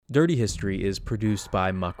Dirty History is produced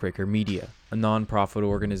by Muckraker Media, a non-profit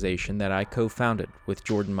organization that I co-founded with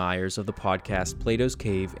Jordan Myers of the podcast Plato's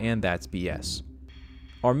Cave and That's BS.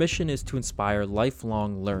 Our mission is to inspire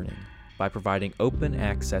lifelong learning by providing open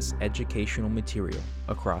access educational material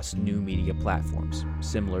across new media platforms,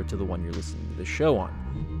 similar to the one you're listening to the show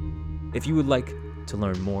on. If you would like to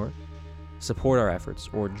learn more, support our efforts,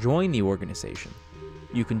 or join the organization,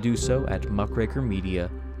 you can do so at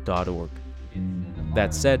muckrakermedia.org.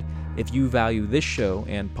 That said, if you value this show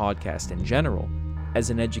and podcast in general as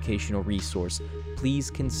an educational resource,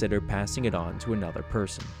 please consider passing it on to another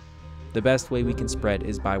person. The best way we can spread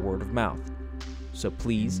is by word of mouth. So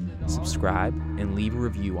please subscribe and leave a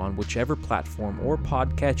review on whichever platform or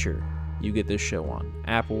podcatcher you get this show on.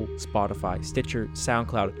 Apple, Spotify, Stitcher,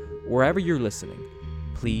 SoundCloud, wherever you're listening.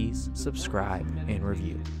 Please subscribe and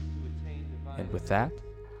review. And with that,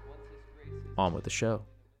 on with the show.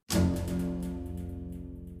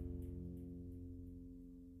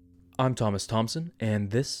 I'm Thomas Thompson, and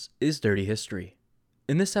this is Dirty History.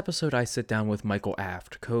 In this episode, I sit down with Michael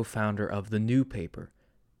Aft, co-founder of The New Paper,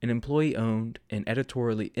 an employee-owned and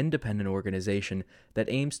editorially independent organization that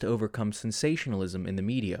aims to overcome sensationalism in the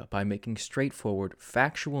media by making straightforward,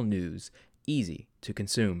 factual news easy to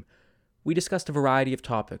consume. We discussed a variety of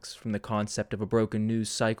topics, from the concept of a broken news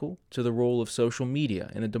cycle to the role of social media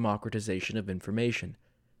in the democratization of information.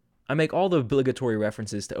 I make all the obligatory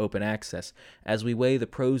references to open access as we weigh the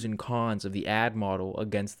pros and cons of the ad model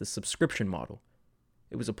against the subscription model.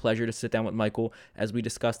 It was a pleasure to sit down with Michael as we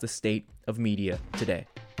discuss the state of media today.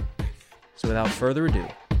 So without further ado,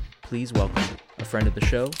 please welcome a friend of the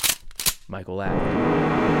show, Michael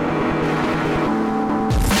Aft.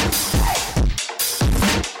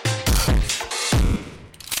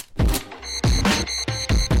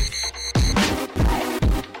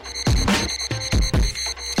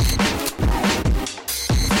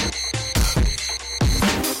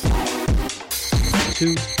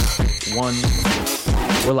 2, 1,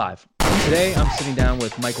 we're live. Today I'm sitting down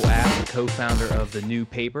with Michael Aft, co-founder of The New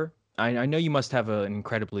Paper. I know you must have an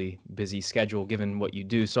incredibly busy schedule given what you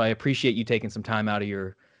do, so I appreciate you taking some time out of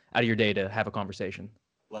your day to have a conversation.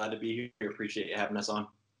 Glad to be here. Appreciate you having us on.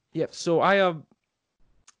 Yeah, so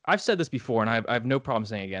I've said this before, and I have no problem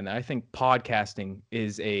saying again that I think podcasting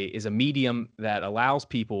is a medium that allows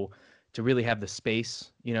people to really have the space,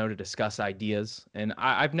 to discuss ideas. And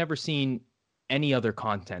I've never seen any other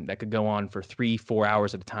content that could go on for 3-4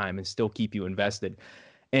 hours at a time and still keep you invested.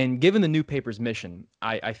 And given the New Paper's mission,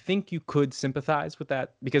 I think you could sympathize with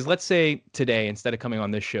that. Because let's say today, instead of coming on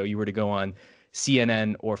this show, you were to go on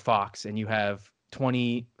CNN or Fox and you have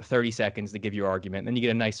 20, 30 seconds to give your argument. And then you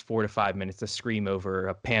get a nice 4 to 5 minutes to scream over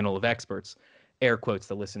a panel of experts, air quotes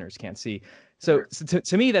the listeners can't see. So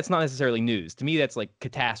to me, that's not necessarily news. To me, that's like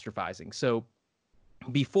catastrophizing. So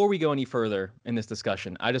before we go any further in this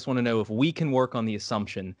discussion, I just want to know if we can work on the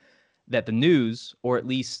assumption that the news, or at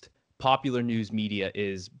least popular news media,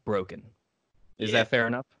 is broken. Is that fair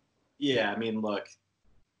enough? Yeah, I mean, look,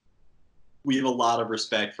 we have a lot of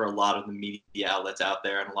respect for a lot of the media outlets out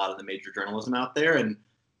there and a lot of the major journalism out there. And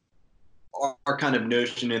our kind of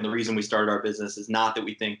notion and the reason we started our business is not that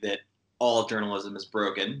we think that all journalism is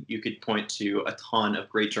broken. You could point to a ton of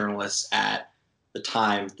great journalists at the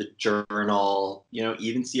Times, the Journal,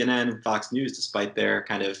 even CNN and Fox News, despite their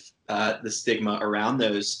kind of the stigma around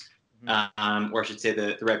those, or I should say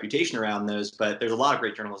the reputation around those. But there's a lot of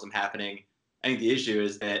great journalism happening. I think the issue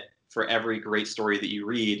is that for every great story that you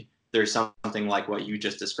read, there's something like what you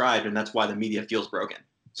just described, and that's why the media feels broken.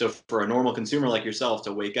 So for a normal consumer like yourself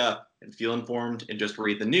to wake up and feel informed and just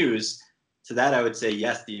read the news, to that I would say,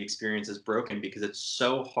 yes, the experience is broken because it's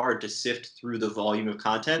so hard to sift through the volume of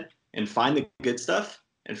content and find the good stuff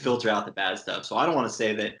and filter out the bad stuff. So I don't want to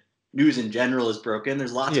say that news in general is broken.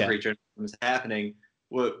 There's lots of great journalism happening.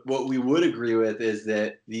 What we would agree with is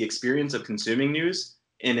that the experience of consuming news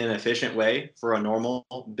in an efficient way for a normal,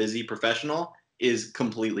 busy professional is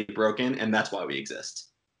completely broken, and that's why we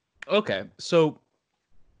exist. Okay, so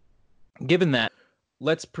given that,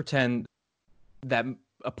 let's pretend that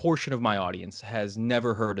a portion of my audience has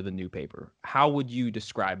never heard of The New Paper. How would you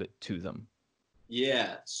describe it to them?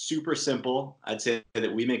 Yeah, super simple. I'd say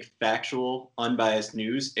that we make factual, unbiased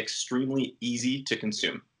news extremely easy to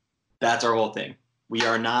consume. That's our whole thing. We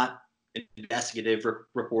are not investigative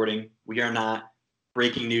reporting. We are not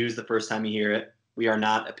breaking news the first time you hear it. We are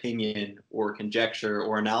not opinion or conjecture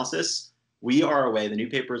or analysis. We are a way, The New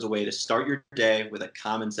Paper is a way to start your day with a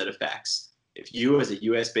common set of facts. If you, as a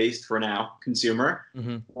US-based, for now, consumer,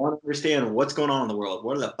 want to understand what's going on in the world,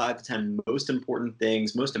 what are the 5 to 10 most important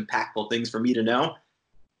things, most impactful things for me to know,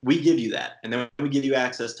 We give you that. And then we give you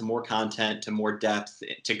access to more content, to more depth,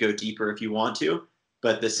 to go deeper if you want to.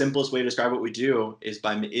 But the simplest way to describe what we do is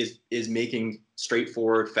making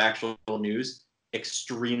straightforward factual news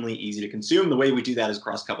extremely easy to consume. The way we do that is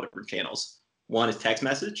across a couple of different channels. One is text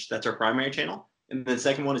message. That's our primary channel. And then the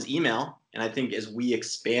second one is email. And I think as we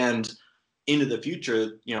expand into the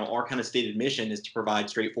future, our kind of stated mission is to provide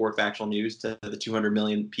straightforward factual news to the 200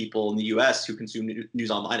 million people in the US who consume news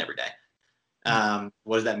online every day.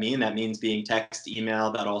 What does that mean? That means being text,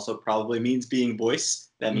 email. That also probably means being voice.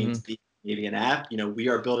 That means being maybe an app. We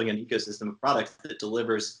are building an ecosystem of products that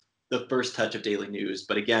delivers the first touch of daily news.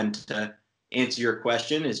 But again, to answer your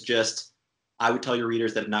question is just, I would tell your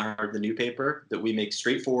readers that have not heard the new paper that we make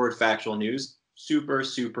straightforward factual news super,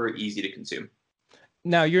 super easy to consume.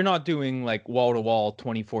 Now, you're not doing like wall-to-wall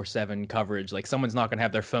 24/7 coverage. Like someone's not going to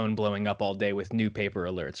have their phone blowing up all day with new paper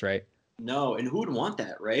alerts, right? No, and who would want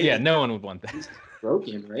that, right? Yeah, no one would want that. It's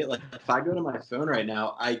broken, right? Like if I go to my phone right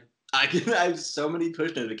now, I have so many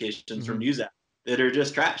push notifications from news apps that are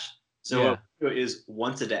just trash. So what we do is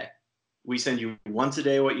once a day. We send you once a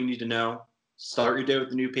day what you need to know. Start your day with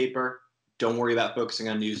the new paper. Don't worry about focusing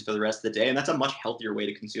on news for the rest of the day, and that's a much healthier way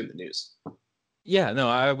to consume the news. Yeah, no,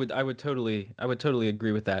 I would totally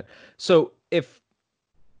agree with that. So if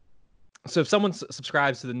someone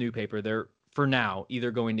subscribes to the new paper, they're for now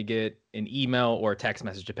either going to get an email or a text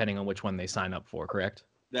message depending on which one they sign up for, correct?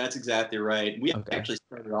 That's exactly right. We actually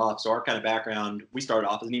started off, so our kind of background, we started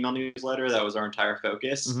off as an email newsletter. That was our entire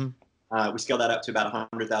focus. We scaled that up to about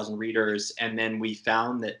 100,000 readers, and then we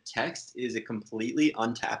found that text is a completely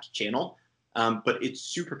untapped channel, but it's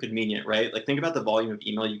super convenient, right? Like think about the volume of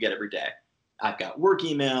email you get every day. I've got work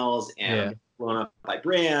emails and I'm blown up by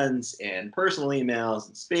brands and personal emails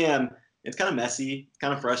and spam. It's kind of messy,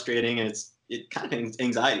 kind of frustrating, and it's kind of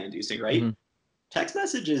anxiety inducing, right? Text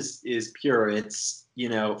message is pure. It's,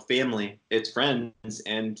 family, it's friends,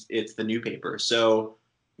 and it's the new paper. So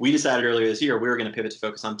we decided earlier this year we were going to pivot to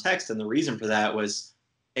focus on text. And the reason for that was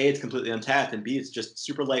A, it's completely untapped, and B, it's just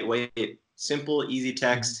super lightweight, simple, easy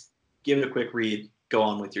text. Give it a quick read, go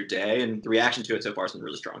on with your day. And the reaction to it so far has been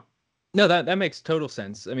really strong. No, that makes total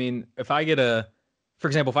sense. I mean, for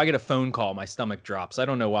example, if I get a phone call, my stomach drops. I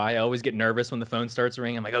don't know why. I always get nervous when the phone starts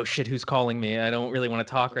ringing. I'm like, oh shit, who's calling me? I don't really want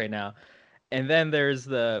to talk right now. And then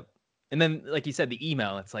like you said, the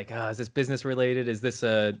email. It's like, is this business related? Is this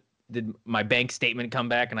did my bank statement come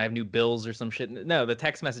back and I have new bills or some shit? No, the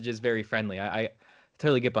text message is very friendly. I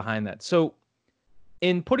totally get behind that. So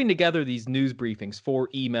in putting together these news briefings for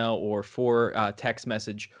email or for text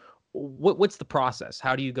message, what's the process?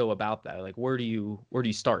 How do you go about that? Like, where do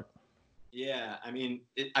you start? Yeah, I mean,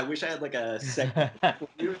 I wish I had like a segment,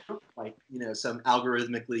 like some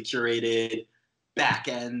algorithmically curated back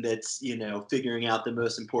end that's figuring out the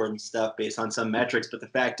most important stuff based on some metrics. But the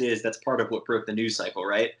fact is, that's part of what broke the news cycle,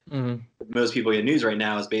 right? Most people get news right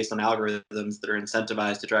now is based on algorithms that are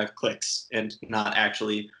incentivized to drive clicks and not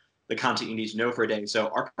actually the content you need to know for a day. So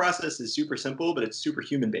our process is super simple, but it's super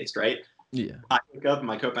human based, right? Yeah. I wake up and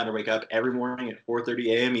my co-founder wake up every morning at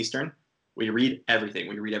 4:30 a.m. Eastern. We read everything.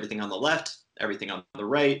 We read everything on the left, everything on the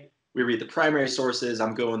right. We read the primary sources.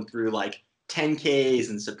 I'm going through like 10Ks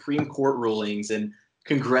and Supreme Court rulings and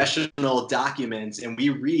congressional documents, and we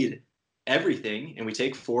read everything, and we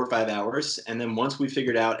take 4 or 5 hours. And then once we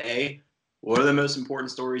figured out, A, what are the most important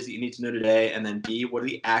stories that you need to know today, and then B, what are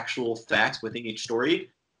the actual facts within each story,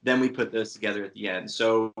 then we put those together at the end.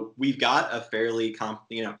 So we've got a fairly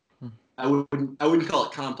I wouldn't call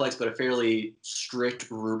it complex, but a fairly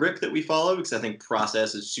strict rubric that we follow, because I think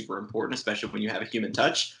process is super important, especially when you have a human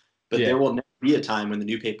touch. But there will never be a time when the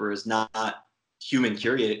new paper is not human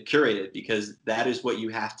curated, because that is what you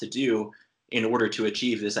have to do in order to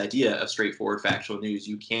achieve this idea of straightforward factual news.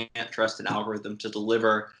 You can't trust an algorithm to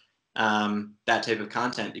deliver that type of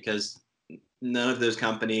content, because none of those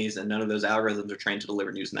companies and none of those algorithms are trained to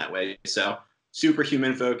deliver news in that way. So super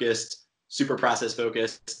human focused, super process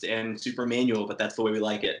focused, and super manual, but that's the way we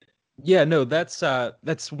like it. Yeah, no, that's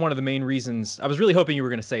one of the main reasons. I was really hoping you were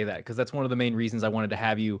going to say that, because that's one of the main reasons I wanted to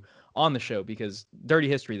have you on the show, because Dirty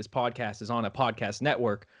History, this podcast, is on a podcast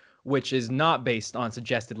network, which is not based on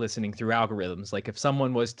suggested listening through algorithms. Like if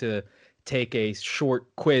someone was to take a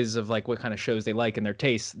short quiz of like what kind of shows they like and their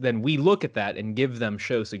tastes, then we look at that and give them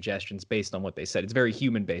show suggestions based on what they said. It's very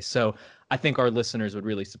human based. So I think our listeners would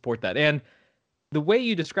really support that. And the way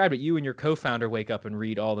you described it, you and your co-founder wake up and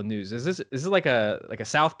read all the news. Is this like a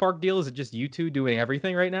South Park deal? Is it just you two doing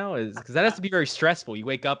everything right now? Because that has to be very stressful. You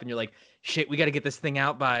wake up and you're like, shit, we got to get this thing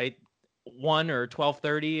out by 1 or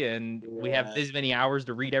 12:30, and we have this many hours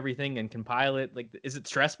to read everything and compile it. Like, is it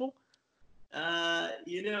stressful?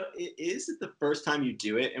 It is the first time you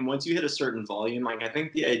do it, and once you hit a certain volume, like I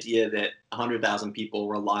think the idea that 100,000 people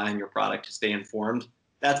rely on your product to stay informed,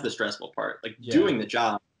 that's the stressful part. Like Yeah. doing the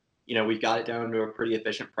job, we've got it down to a pretty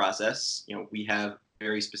efficient process. We have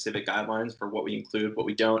very specific guidelines for what we include, what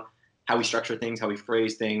we don't, how we structure things, how we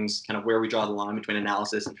phrase things, kind of where we draw the line between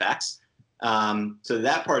analysis and facts. So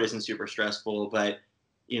that part isn't super stressful, but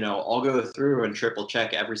I'll go through and triple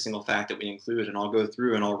check every single fact that we include, and I'll go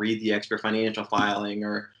through and I'll read the extra financial filing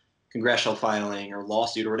or congressional filing or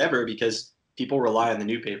lawsuit or whatever, because people rely on the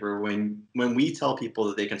newspaper. When we tell people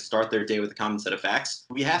that they can start their day with a common set of facts,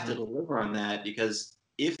 we have to deliver on that, because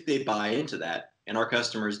if they buy into that, and our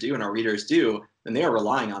customers do and our readers do, then they are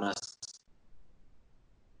relying on us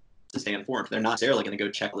to stay informed. They're not necessarily going to go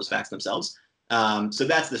check those facts themselves. So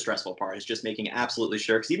that's the stressful part, is just making absolutely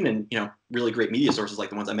sure, because even in really great media sources like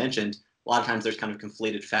the ones I mentioned, a lot of times there's kind of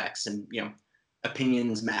conflated facts and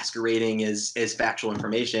opinions masquerading as factual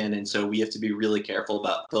information, and so we have to be really careful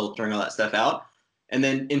about filtering all that stuff out. And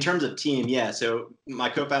then in terms of team, yeah, so my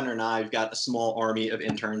co-founder and I have got a small army of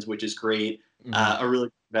interns, which is great. A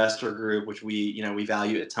really investor group, which we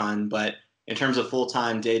value a ton. But in terms of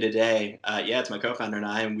full-time day-to-day, yeah, it's my co-founder and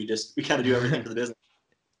I, and we kind of do everything for the business.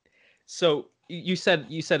 So you said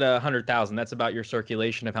 100,000. That's about your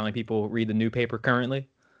circulation of how many people read the new paper currently?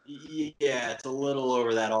 Yeah, it's a little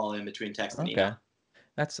over that, all in between text and email.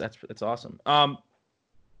 That's awesome.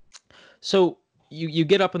 So you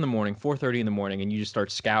get up in the morning, 4:30 in the morning, and you just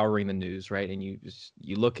start scouring the news, right? And you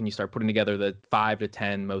look and you start putting together the 5 to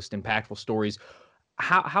 10 most impactful stories.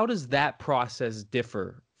 How does that process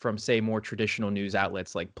differ from, say, more traditional news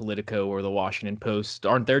outlets like Politico or the Washington Post?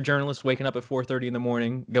 Aren't there journalists waking up at 4:30 in the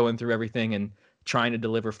morning, going through everything and trying to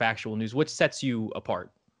deliver factual news? Which sets you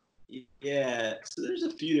apart? Yeah, so there's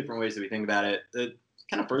a few different ways that we think about it. The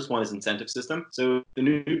kind of first one is incentive system. So the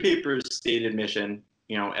newspaper's stated mission,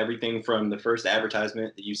 everything from the first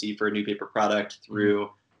advertisement that you see for a newspaper product through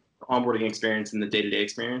onboarding experience and the day-to-day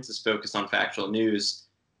experience is focused on factual news.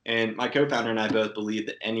 And my co-founder and I both believe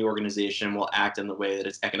that any organization will act in the way that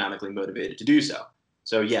it's economically motivated to do so.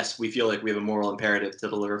 So yes, we feel like we have a moral imperative to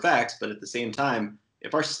deliver facts, but at the same time,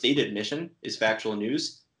 if our stated mission is factual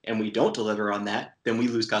news and we don't deliver on that, then we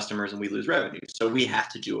lose customers and we lose revenue. So we have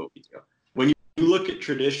to do what we do. When you look at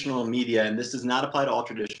traditional media, and this does not apply to all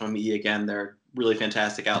traditional media, again, there are really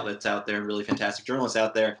fantastic outlets out there, really fantastic journalists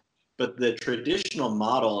out there, but the traditional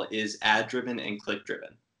model is ad-driven and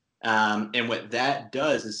click-driven. And what that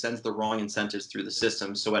does is sends the wrong incentives through the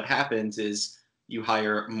system. So what happens is you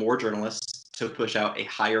hire more journalists to push out a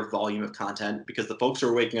higher volume of content, because the folks who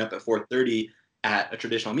are waking up at 4:30 at a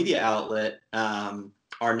traditional media outlet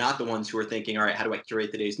are not the ones who are thinking, all right, how do I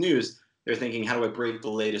curate today's news? They're thinking, how do I break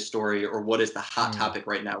the latest story, or what is the hot topic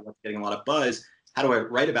right now? What's getting a lot of buzz? How do I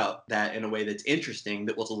write about that in a way that's interesting,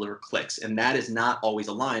 that will deliver clicks? And that is not always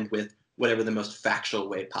aligned with whatever the most factual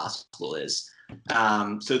way possible is.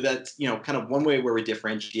 So that's, kind of one way where we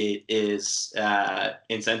differentiate is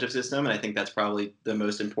incentive system. And I think that's probably the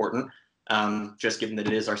most important, just given that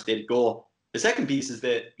it is our stated goal. The second piece is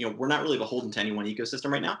that, we're not really beholden to any one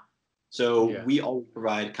ecosystem right now. So we always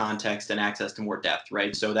provide context and access to more depth,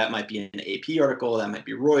 right? So that might be an AP article, that might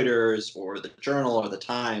be Reuters or the Journal or the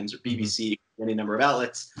Times or BBC, any number of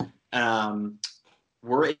outlets.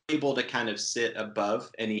 We're able to kind of sit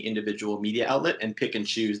above any individual media outlet and pick and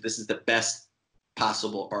choose. This is the best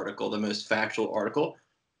possible article, the most factual article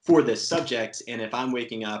for this subject. And if I'm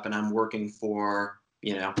waking up and I'm working for,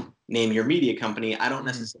 name your media company, I don't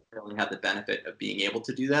necessarily have the benefit of being able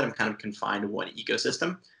to do that. I'm kind of confined to one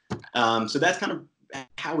ecosystem. So that's kind of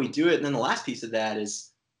how we do it. And then the last piece of that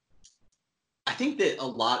is, I think that a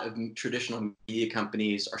lot of traditional media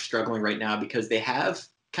companies are struggling right now because they have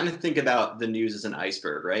kind of think about the news as an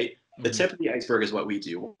iceberg, right? The tip of the iceberg is what we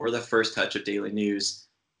do. We're the first touch of daily news.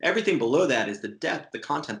 Everything below that is the depth, the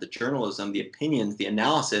content, the journalism, the opinions, the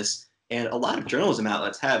analysis. And a lot of journalism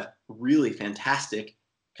outlets have really fantastic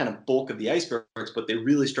kind of bulk of the icebergs, but they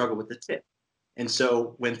really struggle with the tip. And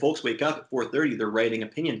so when folks wake up at 4:30, they're writing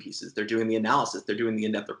opinion pieces, they're doing the analysis, they're doing the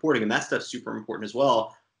in-depth reporting, and that stuff's super important as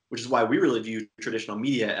well, which is why we really view traditional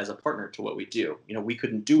media as a partner to what we do. We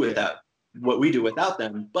couldn't do what we do without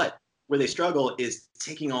them, but where they struggle is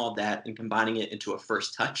taking all of that and combining it into a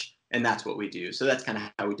first touch, and that's what we do. So that's kind of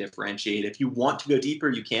how we differentiate. If you want to go deeper,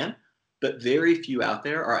 you can, but very few out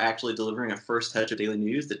there are actually delivering a first touch of daily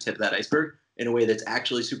news, the tip of that iceberg, in a way that's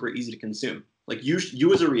actually super easy to consume. Like you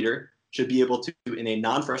as a reader should be able to, in a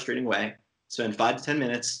non-frustrating way, spend 5 to 10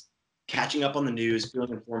 minutes catching up on the news,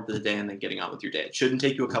 feeling informed for the day, and then getting on with your day. It shouldn't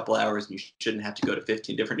take you a couple hours, and you shouldn't have to go to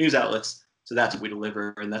 15 different news outlets. So that's what we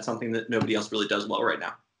deliver, and that's something that nobody else really does well right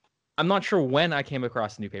now. I'm not sure when I came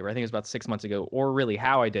across the new paper. I think it was about 6 months ago, or really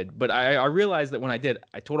how I did. But I realized that when I did,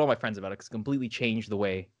 I told all my friends about it because it completely changed the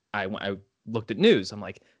way I looked at news. I'm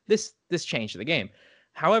like, this changed the game.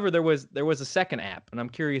 However, there was a second app, and I'm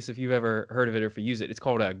curious if you've ever heard of it or if you use it. It's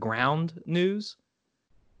called Ground News.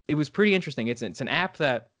 It was pretty interesting. It's an app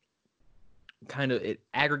that kind of, it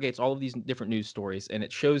aggregates all of these different news stories, and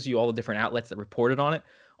it shows you all the different outlets that reported on it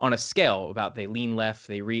on a scale about they lean left,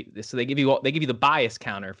 they read, so they give you the bias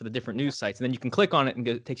counter for the different news sites, and then you can click on it and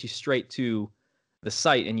it takes you straight to the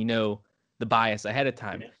site, and you know the bias ahead of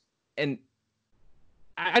time. And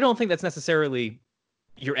I don't think that's necessarily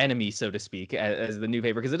your enemy, so to speak, as the new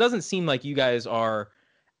paper, because it doesn't seem like you guys are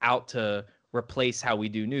out to replace how we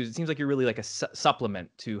do news. It seems like you're really like a supplement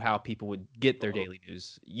to how people would get their daily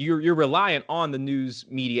news. You're reliant on the news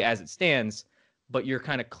media as it stands, but you're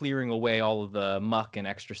kind of clearing away all of the muck and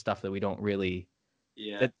extra stuff that we don't really,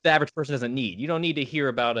 that the average person doesn't need. You don't need to hear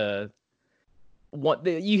about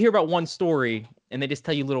you hear about one story and they just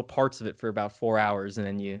tell you little parts of it for about 4 hours, and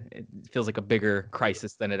then it feels like a bigger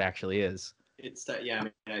crisis than it actually is. It's yeah. I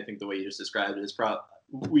mean, I think the way you just described it is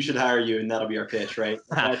we should hire you, and that'll be our pitch, right?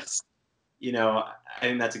 That's, I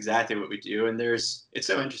think that's exactly what we do. And it's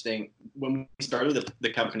so interesting. When we started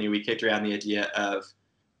the company, we kicked around the idea of,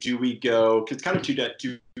 do we go, because it's kind of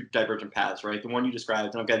two divergent paths, right? The one you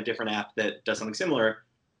described, and I've got a different app that does something similar.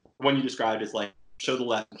 The one you described is like, show the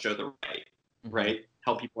left and show the right, right?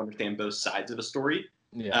 Help people understand both sides of a story.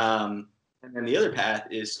 Yeah. And then the other path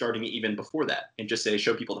is starting even before that and just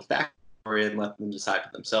show people the fact story and let them decide for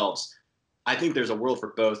themselves. I think there's a world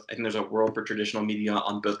for both. I think there's a world for traditional media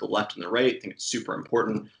on both the left and the right. I think it's super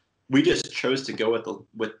important. We just chose to go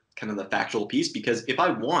with kind of the factual piece, because if I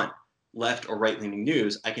want left or right-leaning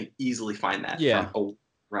news, I can easily find that from a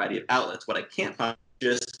variety of outlets. What I can't find,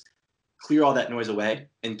 just clear all that noise away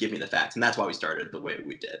and give me the facts. And that's why we started the way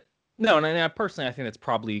we did. No, and I personally, I think that's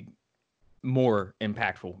probably more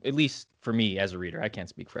impactful, at least for me as a reader. I can't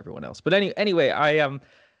speak for everyone else. But anyway,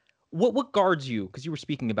 what guards you, because you were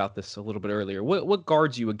speaking about this a little bit earlier, what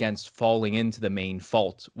guards you against falling into the main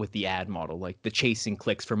fault with the ad model, like the chasing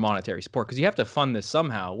clicks for monetary support? Because you have to fund this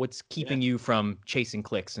somehow. What's keeping you from chasing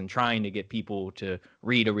clicks and trying to get people to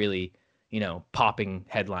read a really, popping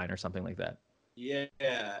headline or something like that? Yeah,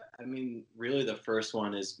 I mean, really the first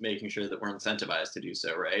one is making sure that we're incentivized to do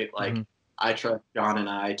so, right? Like, I trust John and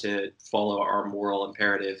I to follow our moral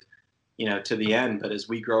imperative, to the end. But as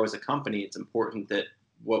we grow as a company, it's important that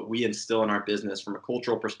what we instill in our business from a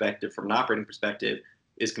cultural perspective, from an operating perspective,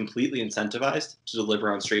 is completely incentivized to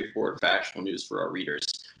deliver on straightforward factual news for our readers.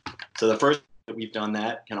 So the first that we've done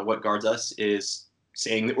that, kind of what guards us, is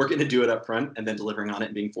saying that we're going to do it up front and then delivering on it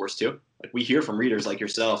and being forced to. Like, we hear from readers like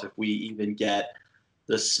yourself, if we even get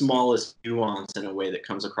the smallest nuance in a way that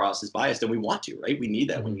comes across as biased, and we want to, right? We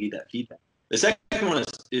need that. We need that feedback. The second one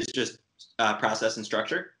is just process and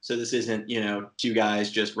structure. So this isn't, two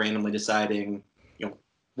guys just randomly deciding,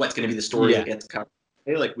 what's going to be the story that gets covered.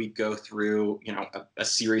 Like, we go through, a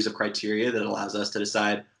series of criteria that allows us to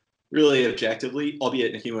decide really objectively,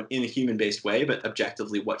 albeit in a human-based way, but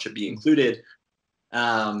objectively what should be included.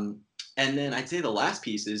 And then I'd say the last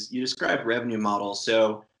piece is, you described revenue model.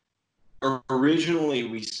 So originally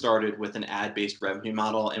we started with an ad-based revenue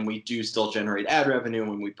model, and we do still generate ad revenue,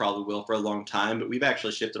 and we probably will for a long time, but we've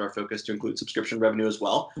actually shifted our focus to include subscription revenue as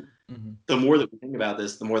well. The more that we think about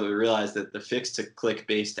this, the more that we realize that the fix to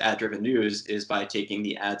click-based ad-driven news is by taking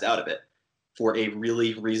the ads out of it for a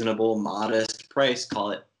really reasonable, modest price,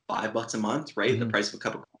 call it $5 a month, right? The price of a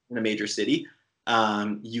cup of coffee in a major city.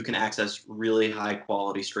 You can access really high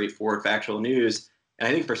quality, straightforward, factual news. And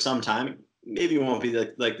I think for some time, maybe it won't be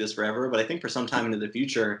like this forever, but I think for some time into the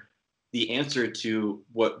future, the answer to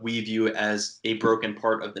what we view as a broken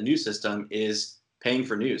part of the news system is paying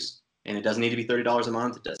for news. And it doesn't need to be $30 a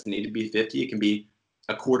month. It doesn't need to be $50. It can be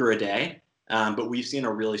a quarter a day. But we've seen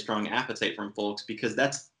a really strong appetite from folks, because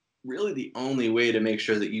that's really the only way to make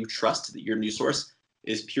sure that you trust that your news source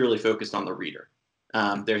is purely focused on the reader.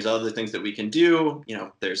 There's other things that we can do.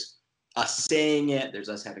 There's us saying it. There's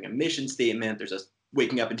us having a mission statement. There's us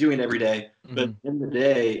waking up and doing it every day. But at the end of the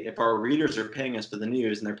day, if our readers are paying us for the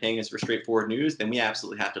news and they're paying us for straightforward news, then we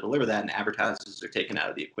absolutely have to deliver that, and advertisers are taken out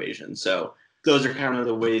of the equation. So those are kind of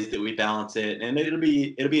the ways that we balance it. And it'll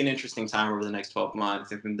be an interesting time over the next 12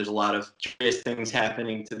 months. I think there's a lot of curious things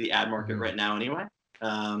happening to the ad market right now anyway,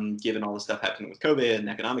 given all the stuff happening with COVID and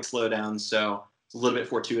economic slowdowns. So it's a little bit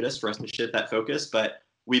fortuitous for us to shift that focus, but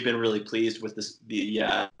we've been really pleased with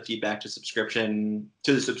the feedback to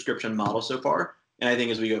the subscription model so far. And I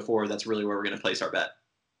think as we go forward, that's really where we're going to place our bet.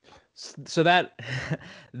 So that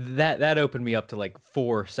opened me up to like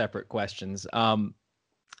 4 separate questions.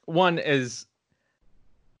 one is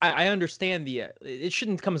I understand it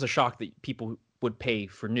shouldn't come as a shock that people would pay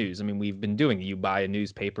for news. I mean, we've been doing it. You buy a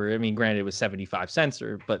newspaper. I mean, granted, it was 75 cents,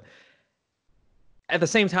 but at the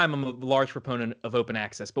same time, I'm a large proponent of open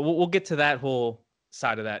access. But we'll get to that whole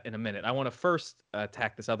side of that in a minute. I want to first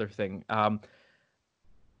attack this other thing. A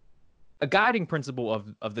guiding principle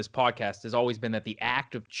of this podcast has always been that the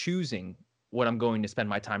act of choosing what I'm going to spend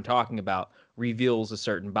my time talking about reveals a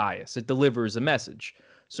certain bias. It delivers a message.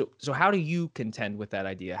 So how do you contend with that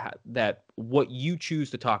idea, that what you choose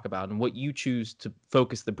to talk about and what you choose to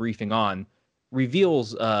focus the briefing on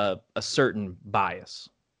reveals a certain bias?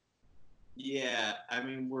 Yeah, I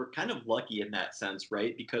mean, we're kind of lucky in that sense,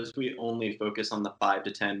 right? Because we only focus on the 5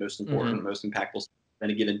 to 10 most important, most impactful in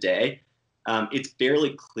a given day. It's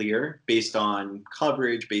fairly clear based on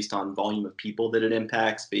coverage, based on volume of people that it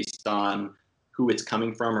impacts, based on who it's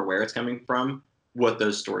coming from or where it's coming from, what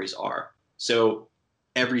those stories are. So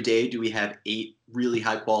every day, do we have 8 really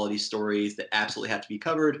high quality stories that absolutely have to be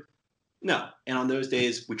covered? No. And on those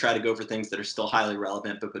days, we try to go for things that are still highly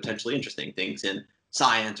relevant but potentially interesting, things in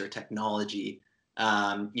science or technology.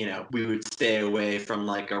 We would stay away from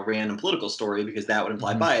like a random political story because that would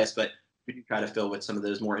imply bias, but we do try to fill with some of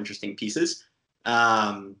those more interesting pieces.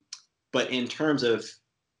 But in terms of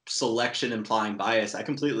selection implying bias, I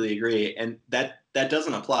completely agree. And that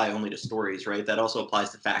doesn't apply only to stories, right? That also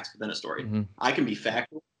applies to facts within a story. I can be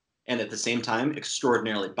factual and at the same time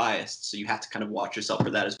extraordinarily biased. So you have to kind of watch yourself for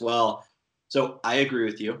that as well. So I agree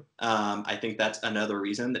with you. I think that's another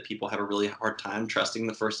reason that people have a really hard time trusting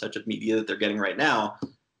the first touch of media that they're getting right now.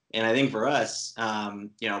 And I think for us,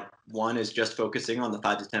 one is just focusing on the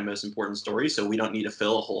 5 to 10 most important stories. So we don't need to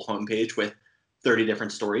fill a whole homepage with 30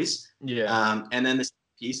 different stories. Yeah. And then this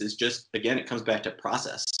piece is just, again, it comes back to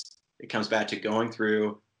process. It comes back to going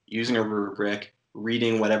through, using a rubric,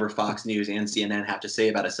 reading whatever Fox News and CNN have to say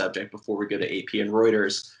about a subject before we go to AP and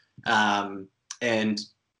Reuters, and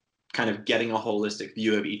kind of getting a holistic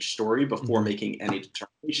view of each story before making any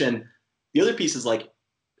determination. The other piece is like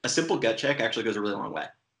a simple gut check actually goes a really long way.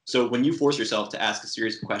 So when you force yourself to ask a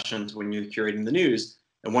series of questions when you're curating the news,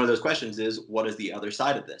 and one of those questions is, what is the other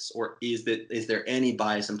side of this? Or is there any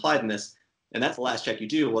bias implied in this? And that's the last check you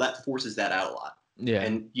do. Well, that forces that out a lot. Yeah.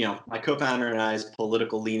 And, my co-founder and I's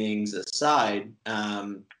political leanings aside,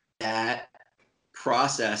 that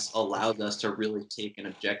process allows us to really take an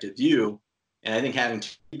objective view. And I think having 2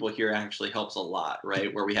 people here actually helps a lot,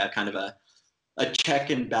 right? Where we have kind of a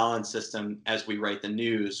check and balance system as we write the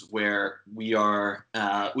news, where we have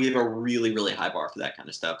a really, really high bar for that kind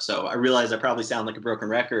of stuff. So I realize I probably sound like a broken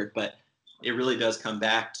record, but it really does come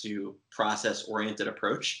back to process-oriented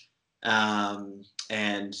approach,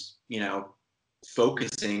 and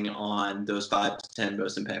focusing on those 5 to 10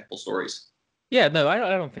 most impactful stories. Yeah, no, I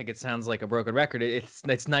don't think it sounds like a broken record.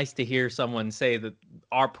 It's nice to hear someone say that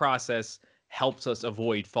our process helps us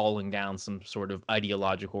avoid falling down some sort of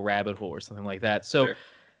ideological rabbit hole or something like that. So Sure.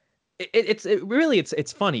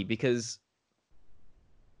 it's funny because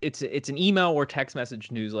it's an email or text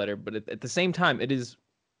message newsletter, but at the same time,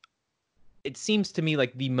 it seems to me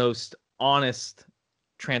like the most honest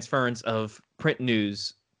transference of print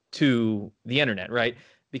news to the internet, right?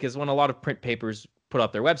 Because when a lot of print papers put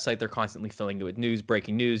up their website, they're constantly filling it with news,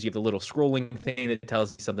 breaking news. You have the little scrolling thing that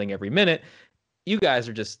tells you something every minute. You guys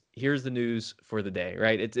are just, here's the news for the day,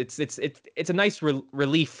 right? It's a nice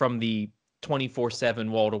relief from the 24/7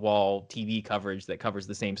 wall-to-wall TV coverage that covers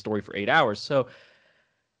the same story for 8 hours. So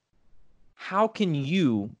how can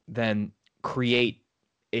you then create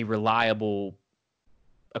a reliable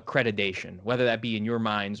accreditation, whether that be in your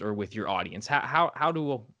minds or with your audience? How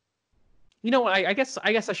do I guess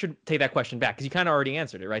I should take that question back because you kind of already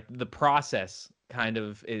answered it, right? The process kind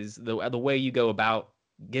of is the way you go about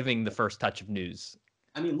giving the first touch of news.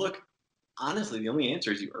 I mean, look, honestly, the only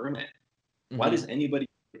answer is you earn it. Why does anybody,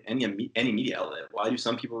 any media outlet, why do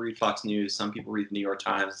some people read Fox News, some people read the New York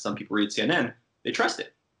Times, some people read CNN? They trust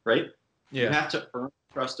it, right? Yeah. You have to earn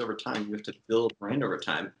trust over time. You have to build brand over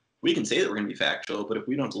time. We can say that we're going to be factual, but if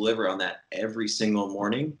we don't deliver on that every single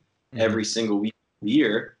morning, every single week of the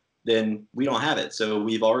year, then we don't have it. So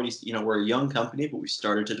we've already, we're a young company, but we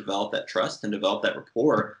started to develop that trust and develop that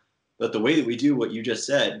rapport. But the way that we do what you just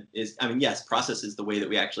said is, I mean, yes, process is the way that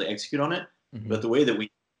we actually execute on it, but the way that we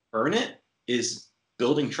earn it is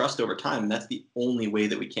building trust over time. And that's the only way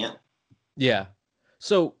that we can. Yeah.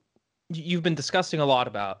 So you've been discussing a lot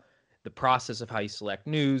about the process of how you select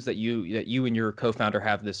news, that you and your co-founder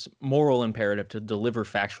have this moral imperative to deliver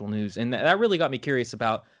factual news. And that really got me curious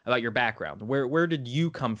about your background. Where did you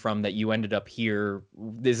come from that you ended up here?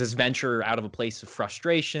 Is this venture out of a place of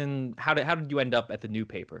frustration? How did you end up at the new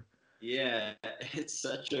paper? Yeah, it's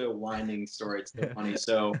such a winding story. It's so funny.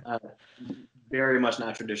 So, very much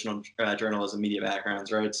not traditional journalism media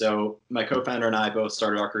backgrounds, right? So, my co-founder and I both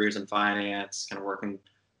started our careers in finance, kind of working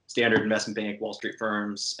standard investment bank, Wall Street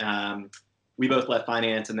firms. We both left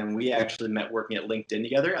finance, and then we actually met working at LinkedIn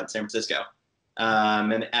together out in San Francisco.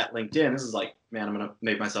 And at LinkedIn, this is like, man, I'm gonna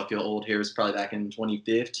make myself feel old here. It was probably back in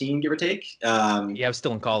 2015, give or take. Yeah, I was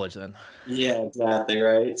still in college then. Yeah, exactly,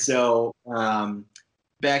 right. So,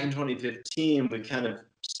 back in 2015, we kind of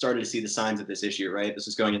started to see the signs of this issue, right? This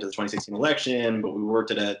was going into the 2016 election, but we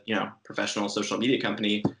worked at a professional social media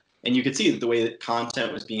company, and you could see that the way that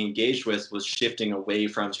content was being engaged with was shifting away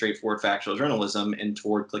from straightforward factual journalism and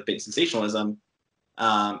toward clickbait sensationalism.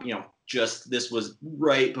 Just this was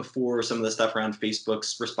right before some of the stuff around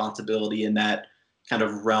Facebook's responsibility in that kind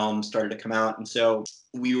of realm started to come out, and so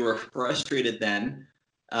we were frustrated then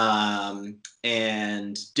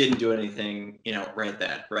and didn't do anything, right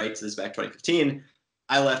then, right? So this is back 2015.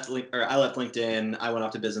 I left LinkedIn. I went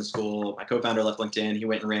off to business school. My co-founder left LinkedIn. He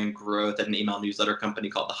went and ran growth at an email newsletter company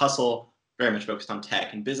called The Hustle, very much focused on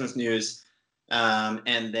tech and business news.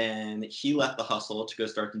 And then he left The Hustle to go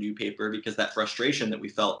start the new paper because that frustration that we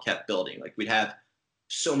felt kept building. Like we'd have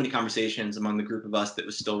so many conversations among the group of us that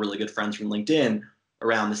was still really good friends from LinkedIn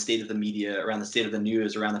around the state of the media, around the state of the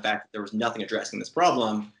news, around the fact that there was nothing addressing this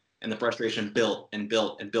problem. And the frustration built and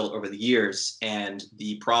built and built over the years. And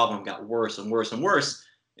the problem got worse and worse and worse.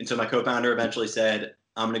 And so my co-founder eventually said,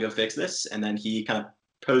 I'm going to go fix this. And then he kind of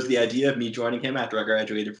posed the idea of me joining him after I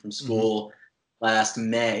graduated from school last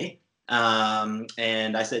May.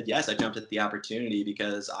 And I said, yes, I jumped at the opportunity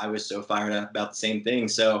because I was so fired up about the same thing.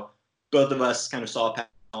 So both of us kind of saw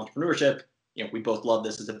entrepreneurship. We both love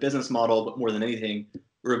this as a business model, but more than anything,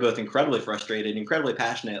 we were both incredibly frustrated, incredibly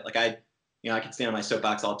passionate. Like I could stand on my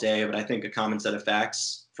soapbox all day, but I think a common set of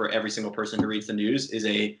facts for every single person who reads the news is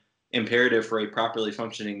a imperative for a properly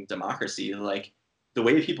functioning democracy. Like the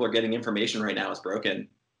way people are getting information right now is broken,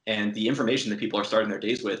 and the information that people are starting their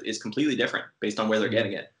days with is completely different based on where they're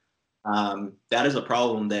getting it. That is a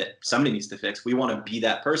problem that somebody needs to fix. We want to be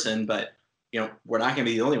that person, but we're not going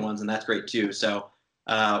to be the only ones, and that's great too. So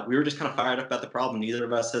we were just kind of fired up about the problem. Neither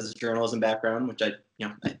of us has a journalism background, which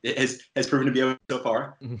has proven to be okay so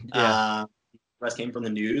far. Yeah. Us came from the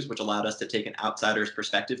news, which allowed us to take an outsider's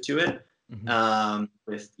perspective to it,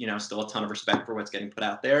 with still a ton of respect for what's getting put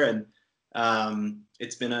out there. And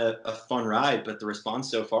it's been a fun ride, but the response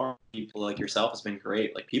so far, people like yourself, has been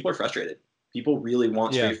great. Like people are frustrated. People really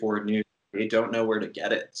want straightforward news. They don't know where to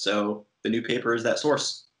get it. So the new paper is that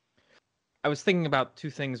source. I was thinking about two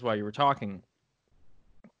things while you were talking.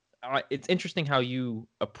 It's interesting how you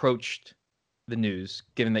approached the news,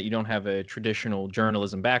 given that you don't have a traditional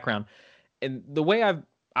journalism background. And the way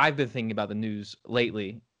I've been thinking about the news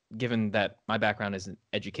lately, given that my background is in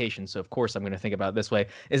education, so of course I'm going to think about it this way,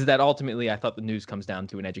 is that ultimately I thought the news comes down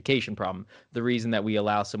to an education problem. The reason that we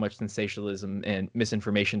allow so much sensationalism and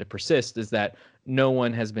misinformation to persist is that no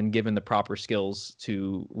one has been given the proper skills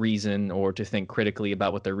to reason or to think critically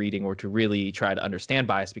about what they're reading or to really try to understand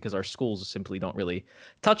bias, because our schools simply don't really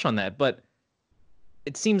touch on that. But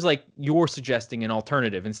it seems like you're suggesting an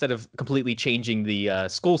alternative instead of completely changing the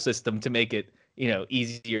school system to make it,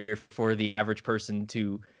 easier for the average person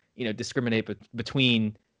to, discriminate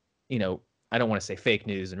between, I don't want to say fake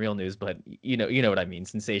news and real news, but you know what I mean,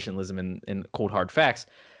 sensationalism and cold hard facts.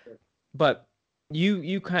 But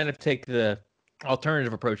you kind of take the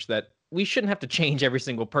alternative approach that we shouldn't have to change every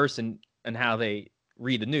single person and how they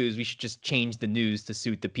read the news. We should just change the news to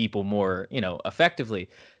suit the people more, effectively.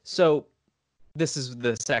 So this is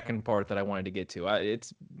the second part that I wanted to get to.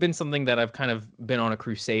 It's been something that I've kind of been on a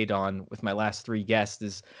crusade on with my last three guests.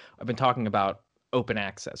 Is I've been talking about open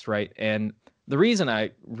access, right? And the reason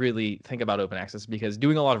I really think about open access is because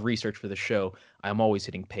doing a lot of research for the show, I'm always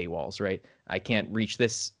hitting paywalls, right? I can't reach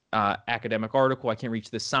this academic article, I can't reach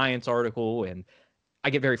this science article, and I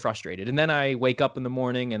get very frustrated. And then I wake up in the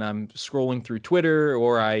morning and I'm scrolling through Twitter,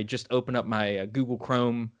 or I just open up my Google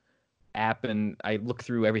Chrome app and I look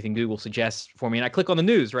through everything Google suggests for me, and I click on the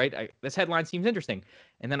news, right? This headline seems interesting,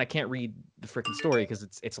 and then I can't read the freaking story because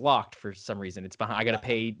it's locked for some reason. It's behind. I got to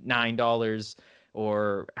pay $9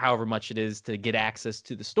 or however much it is to get access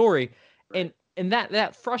to the story, and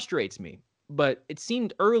that frustrates me. But it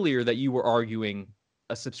seemed earlier that you were arguing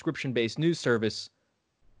a subscription-based news service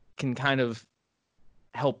can kind of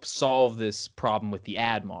help solve this problem with the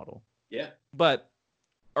ad model. Yeah. But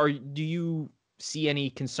do you see any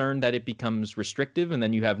concern that it becomes restrictive and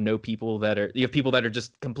then you have people that are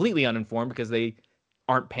just completely uninformed because they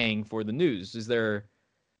aren't paying for the news? Is there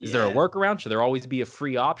Is there a Yeah. workaround? Should there always be a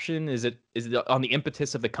free option? Is it on the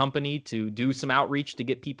impetus of the company to do some outreach to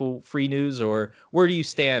get people free news, or where do you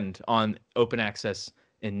stand on open access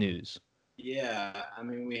in news? Yeah, I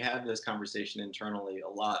mean, we have this conversation internally a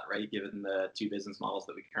lot, right? Given the two business models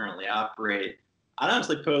that we currently operate. I'd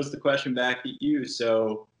honestly pose the question back at you.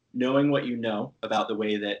 So, knowing what you know about the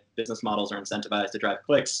way that business models are incentivized to drive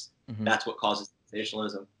clicks, Mm-hmm. that's what causes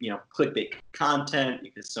sensationalism. Clickbait content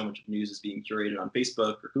because so much news is being curated on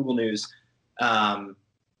Facebook or Google News. Um,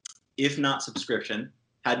 if not subscription,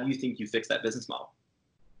 how do you think you fix that business model?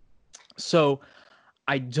 So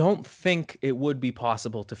I don't think it would be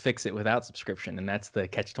possible to fix it without subscription, and that's the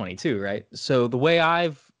catch-22, right? So the way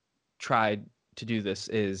I've tried to do this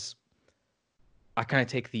is I kind of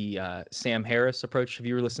take the Sam Harris approach. Have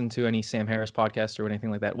you ever listened to any Sam Harris podcast or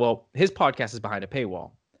anything like that? Well, his podcast is behind a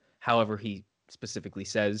paywall. However, he specifically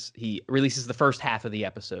says he releases the first half of the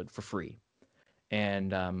episode for free.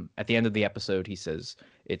 And at the end of the episode, he says,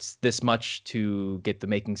 it's this much to get the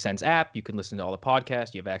Making Sense app. You can listen to all the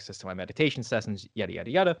podcasts. You have access to my meditation sessions, yada,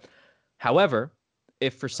 yada, yada. However,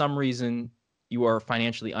 if for some reason you are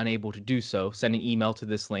financially unable to do so, send an email to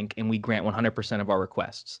this link and we grant 100% of our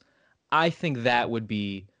requests. I think that would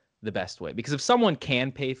be the best way, because if someone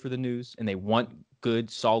can pay for the news and they want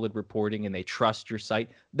good, solid reporting and they trust your site,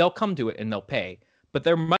 they'll come to it and they'll pay. But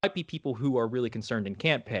there might be people who are really concerned and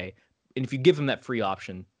can't pay. And if you give them that free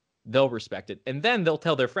option, they'll respect it. And then they'll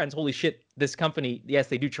tell their friends, holy shit, this company, yes,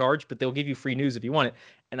 they do charge, but they'll give you free news if you want it.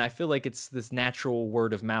 And I feel like it's this natural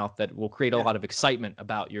word of mouth that will create a lot of excitement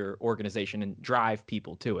about your organization and drive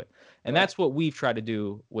people to it. And that's what we've tried to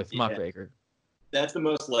do with Muckraker. That's the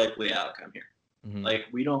most likely outcome here. Mm-hmm. Like,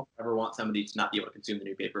 we don't ever want somebody to not be able to consume the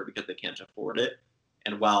new paper because they can't afford it.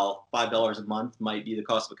 And while $5 a month might be the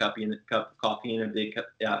cost of a cup of coffee in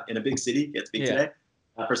a big city, it's big today.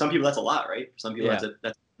 For some people, that's a lot, right? For some people, that's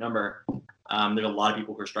a number. There's a lot of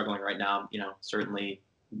people who are struggling right now. Certainly,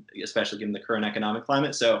 especially given the current economic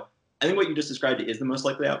climate. So I think what you just described is the most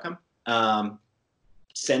likely outcome.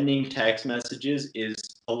 Sending text messages is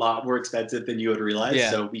a lot more expensive than you would realize. Yeah.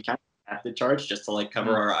 So we kind of have to charge just to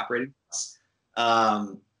cover our operating costs.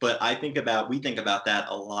 But we think about that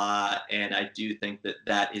a lot, and I do think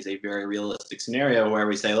that is a very realistic scenario where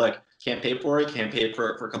we say, look, can't pay for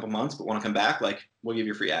a couple months, but want to come back, we'll give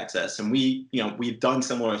you free access. And we've done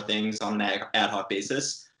similar things on an ad hoc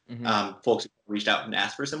basis. Mm-hmm. Folks have reached out and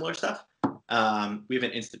asked for similar stuff. We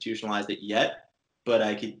haven't institutionalized it yet, but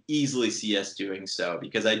I could easily see us doing so,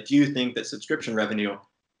 because I do think that subscription revenue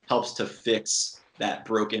helps to fix that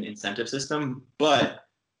broken incentive system. But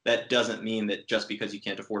that doesn't mean that just because you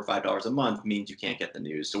can't afford $5 a month means you can't get the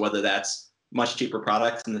news. So whether that's much cheaper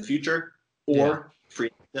products in the future or free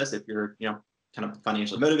access if you're, kind of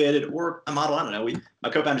financially motivated, or a model, I don't know. My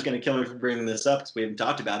co-founder's going to kill me for bringing this up because we haven't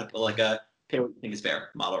talked about it, but a pay what you think is fair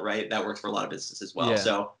model, right? That works for a lot of businesses as well. Yeah.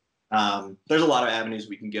 So there's a lot of avenues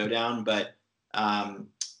we can go down, but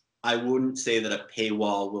I wouldn't say that a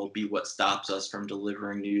paywall will be what stops us from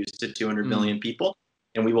delivering news to 200 million people.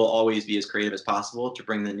 And we will always be as creative as possible to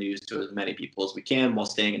bring the news to as many people as we can while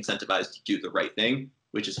staying incentivized to do the right thing,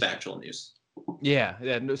 which is factual news. Yeah.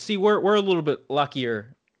 See, we're a little bit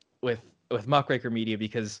luckier with Muckraker Media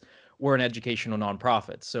because we're an educational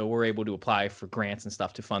nonprofit. So we're able to apply for grants and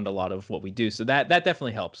stuff to fund a lot of what we do. So that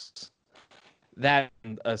definitely helps. That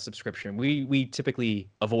a subscription. We typically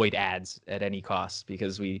avoid ads at any cost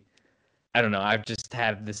because I don't know, I've just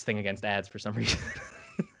had this thing against ads for some reason.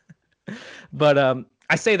 But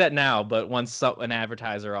I say that now, but once an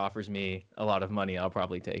advertiser offers me a lot of money, I'll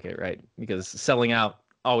probably take it, right? Because selling out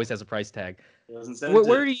always has a price tag.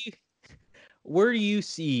 Where do you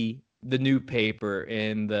see the new paper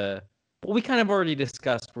in the? Well, we kind of already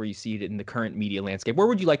discussed where you see it in the current media landscape. Where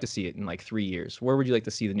would you like to see it in 3 years? Where would you like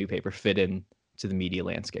to see the new paper fit in to the media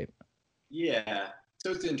landscape? Yeah,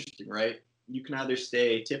 so it's interesting, right? You can either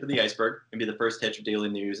stay tip of the iceberg and be the first hit of daily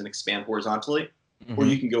news and expand horizontally, or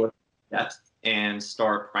you can go depth and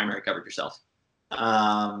start primary coverage yourself.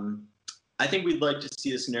 I think we'd like to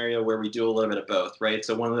see a scenario where we do a little bit of both, right?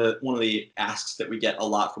 So one of the asks that we get a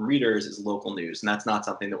lot from readers is local news, and that's not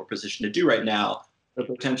something that we're positioned to do right now, but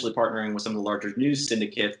potentially partnering with some of the larger news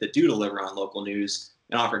syndicates that do deliver on local news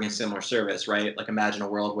and offering a similar service, right? Imagine a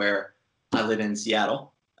world where I live in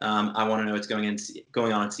Seattle. I want to know what's going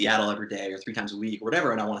on in Seattle every day or 3 times a week or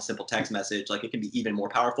whatever, and I want a simple text message. It can be even more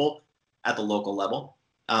powerful at the local level.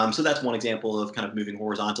 So that's one example of kind of moving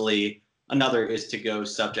horizontally. Another is to go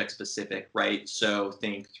subject specific, right? So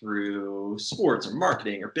think through sports or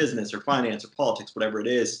marketing or business or finance or politics, whatever it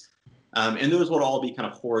is. And those would all be kind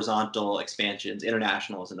of horizontal expansions.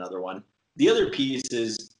 International is another one. The other piece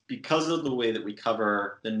is because of the way that we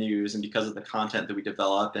cover the news and because of the content that we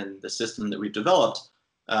develop and the system that we've developed,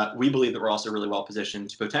 we believe that we're also really well positioned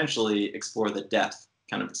to potentially explore the depth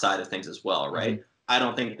kind of side of things as well, right? Mm-hmm. I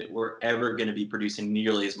don't think that we're ever going to be producing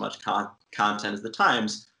nearly as much content as the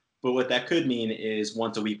Times, but what that could mean is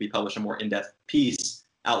once a week we publish a more in-depth piece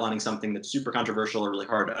outlining something that's super controversial or really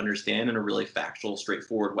hard to understand in a really factual,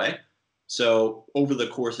 straightforward way. So over the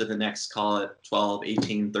course of the next, call it 12,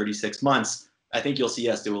 18, 36 months, I think you'll see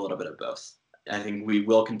us do a little bit of both. I think we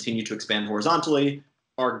will continue to expand horizontally.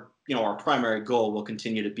 Our primary goal will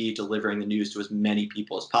continue to be delivering the news to as many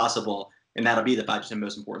people as possible, and that'll be the 5 to 10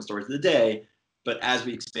 most important stories of the day. But as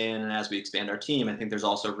we expand and as we expand our team, I think there's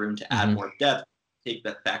also room to add more depth, take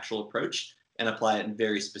that factual approach, and apply it in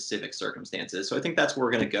very specific circumstances. So I think that's where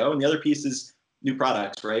we're going to go. And the other piece is new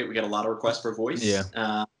products, right? We get a lot of requests for voice.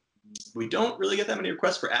 Yeah. We don't really get that many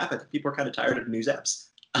requests for app. I think people are kind of tired of news apps.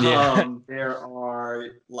 Yeah. There are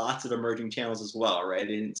lots of emerging channels as well, right?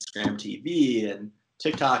 Instagram TV and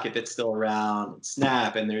TikTok, if it's still around, and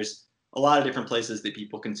Snap, and there's a lot of different places that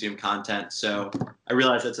people consume content. So I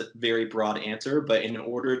realize that's a very broad answer, but in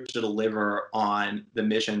order to deliver on the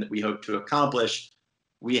mission that we hope to accomplish,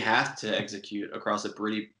 we have to execute across a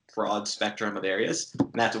pretty broad spectrum of areas,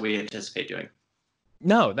 and that's what we anticipate doing.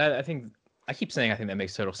 No, I think I keep saying I think that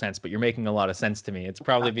makes total sense, but you're making a lot of sense to me. It's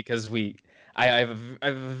probably because I have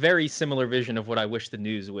a very similar vision of what I wish the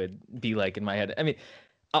news would be like in my head. I mean,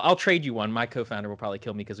 I'll trade you one. My co-founder will probably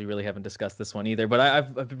kill me because we really haven't discussed this one either. But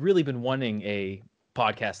I've really been wanting a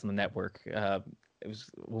podcast on the network.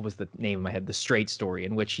 What was the name of my head? The Straight Story,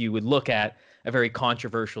 in which you would look at a very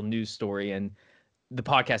controversial news story, and the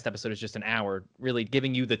podcast episode is just an hour, really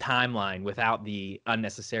giving you the timeline without the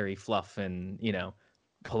unnecessary fluff and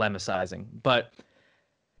polemicizing. But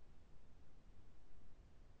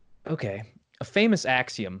okay. A famous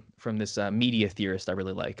axiom from this media theorist I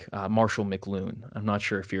really like, Marshall McLuhan. I'm not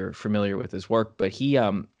sure if you're familiar with his work, but he's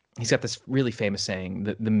got this really famous saying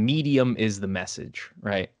that the medium is the message,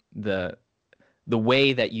 right? The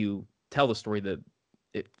way that you tell the story,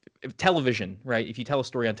 television, right? If you tell a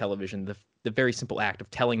story on television, the very simple act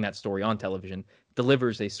of telling that story on television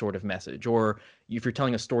delivers a sort of message. Or if you're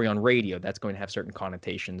telling a story on radio, that's going to have certain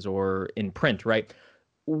connotations, or in print, right?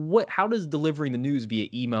 How does delivering the news via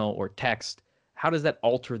email or text, how does that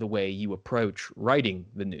alter the way you approach writing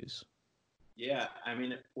the news? Yeah, I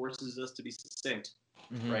mean, it forces us to be succinct,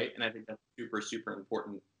 right? And I think that's super, super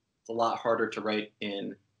important. It's a lot harder to write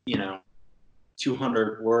in,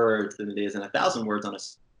 200 words than it is in 1,000 words on a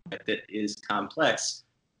subject that is complex.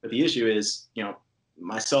 But the issue is,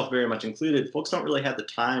 myself very much included, folks don't really have the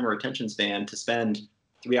time or attention span to spend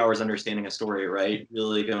 3 hours understanding a story, right?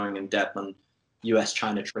 Really going in depth on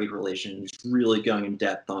U.S.-China trade relations, really going in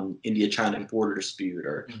depth on India-China border dispute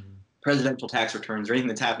or presidential tax returns or anything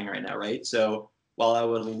that's happening right now, right? So while I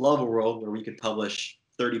would love a world where we could publish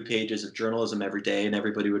 30 pages of journalism every day and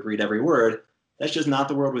everybody would read every word, that's just not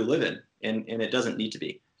the world we live in, and it doesn't need to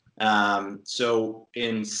be. So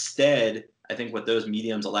instead, I think what those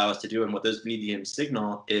mediums allow us to do and what those mediums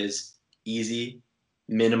signal is easy,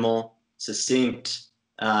 minimal, succinct,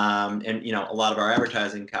 and a lot of our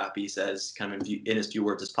advertising copy says kind of in as few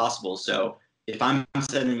words as possible. So if I'm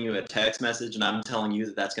sending you a text message and I'm telling you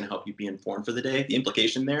that that's going to help you be informed for the day, the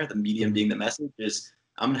implication there, the medium being the message, is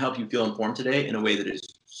I'm going to help you feel informed today in a way that is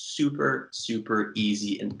super, super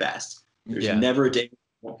easy and fast. There's never a day you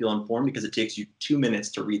won't feel informed because it takes you 2 minutes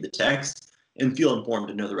to read the text and feel informed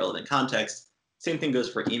to know the relevant context. Same thing goes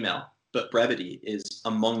for email, but brevity is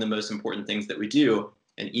among the most important things that we do,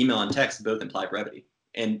 and email and text both imply brevity.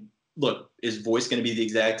 And look, is voice going to be the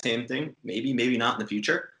exact same thing? Maybe, maybe not in the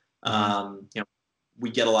future. We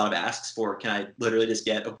get a lot of asks for, can I literally just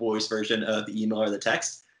get a voice version of the email or the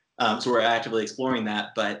text? So we're actively exploring that.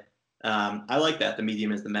 But I like that the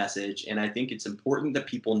medium is the message. And I think it's important that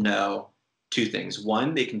people know two things.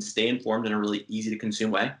 One, they can stay informed in a really easy to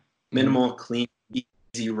consume way, minimal, clean,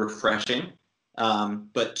 easy, refreshing.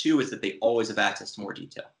 But two is that they always have access to more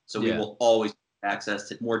detail. So we will always have access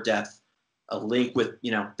to more depth, a link with,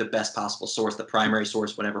 the best possible source, the primary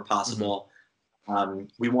source, whenever possible.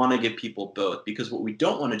 We want to give people both, because what we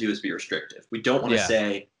don't want to do is be restrictive. We don't want to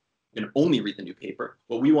say you can only read the new paper.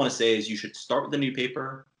 What we want to say is you should start with the new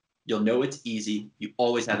paper. You'll know it's easy. You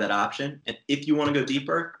always have that option. And if you want to go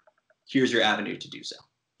deeper, here's your avenue to do so.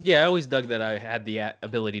 Yeah, I always dug that I had the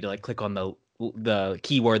ability to click on the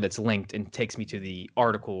keyword that's linked and takes me to the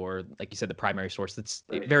article, or like you said, the primary source. That's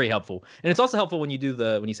very helpful. And it's also helpful when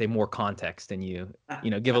you say more context and you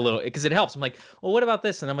give a little, because it helps. I'm like, well, what about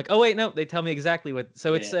this? And I'm like, oh wait, no, they tell me exactly what.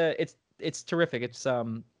 So it's terrific.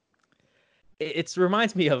 It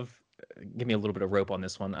reminds me of give me a little bit of rope on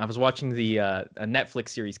this one. I was watching the a Netflix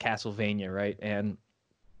series Castlevania, right? And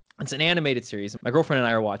it's an animated series. My girlfriend and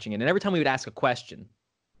I are watching it, and every time we would ask a question,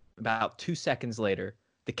 about 2 seconds later,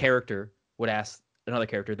 the character would ask another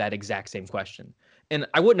character that exact same question. And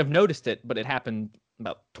I wouldn't have noticed it, but it happened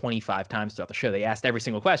about 25 times throughout the show. They asked every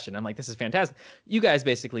single question. I'm like, this is fantastic. You guys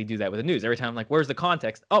basically do that with the news. Every time I'm like, where's the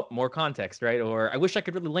context? Oh, more context, right? Or I wish I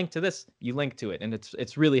could really link to this. You link to it, and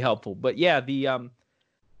it's really helpful. But yeah, the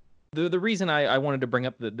reason I wanted to bring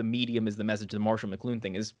up the medium is the message, the Marshall McLuhan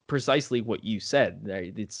thing, is precisely what you said.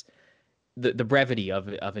 Right? It's the brevity of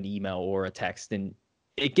an email or a text, and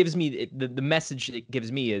it gives me the message it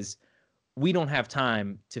gives me is we don't have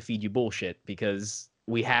time to feed you bullshit because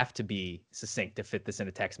we have to be succinct to fit this in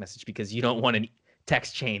a text message because you don't want a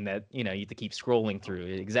text chain that you have to keep scrolling through.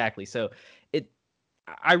 Exactly. So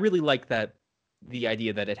I really like that, the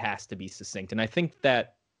idea that it has to be succinct, and I think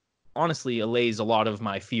that honestly allays a lot of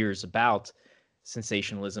my fears about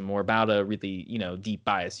sensationalism or about a really deep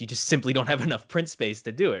bias. You just simply don't have enough print space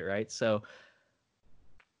to do it, right? So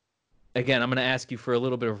again, I'm going to ask you for a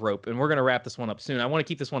little bit of rope, and we're going to wrap this one up soon. I want to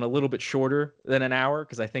keep this one a little bit shorter than an hour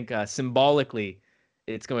because I think symbolically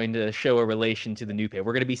it's going to show a relation to the new paper.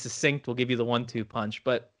 We're going to be succinct. We'll give you the 1-2 punch.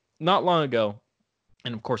 But not long ago,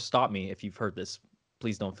 and of course, stop me if you've heard this.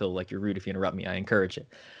 Please don't feel like you're rude if you interrupt me. I encourage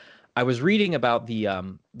it. I was reading about the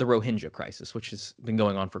Rohingya crisis, which has been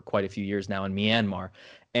going on for quite a few years now in Myanmar,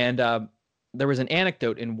 and there was an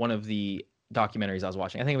anecdote in one of the documentaries I was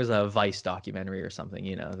watching. I think it was a Vice documentary or something.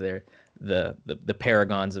 They're the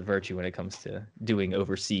paragons of virtue when it comes to doing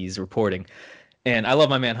overseas reporting. And I love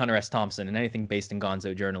my man Hunter S. Thompson, and anything based in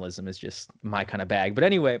gonzo journalism is just my kind of bag. But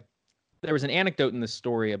anyway, there was an anecdote in this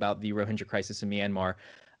story about the Rohingya crisis in Myanmar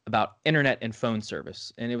about internet and phone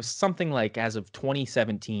service. And it was something like, as of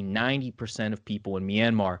 2017, 90% of people in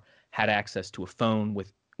Myanmar had access to a phone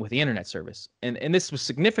with the internet service. And this was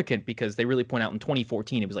significant because they really point out in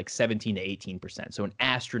 2014, it was like 17 to 18%. So an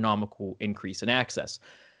astronomical increase in access.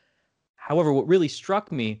 However, what really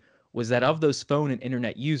struck me was that of those phone and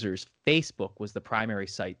internet users, Facebook was the primary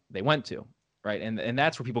site they went to, right? And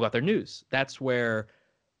that's where people got their news. That's where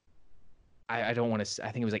I don't want to,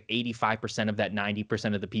 I think it was like 85% of that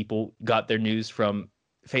 90% of the people got their news from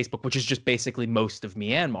Facebook, which is just basically most of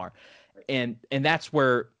Myanmar. And that's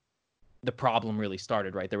where the problem really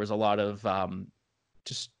started, right? There was a lot of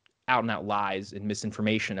just out and out lies and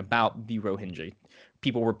misinformation about the Rohingya.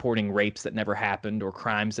 People reporting rapes that never happened or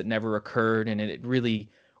crimes that never occurred. And it really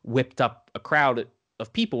whipped up a crowd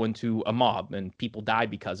of people into a mob, and people died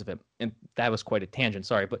because of it. And that was quite a tangent,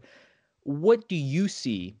 sorry. But what do you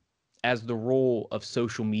see as the role of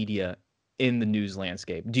social media in the news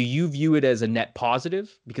landscape? Do you view it as a net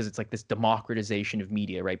positive because it's like this democratization of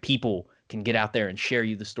media, right? People can get out there and share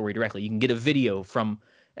you the story directly. You can get a video from,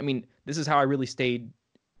 I mean, this is how I really stayed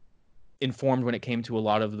informed when it came to a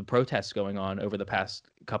lot of the protests going on over the past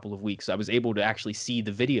couple of weeks. I was able to actually see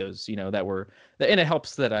the videos, that were, and it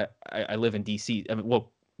helps that I live in DC, I mean,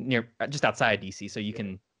 well, near, just outside DC. So you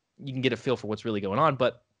can get a feel for what's really going on.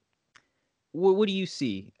 But what do you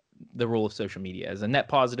see the role of social media as, a net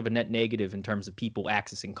positive, a net negative in terms of people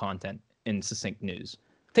accessing content in succinct news?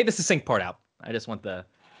 Take the succinct part out. I just want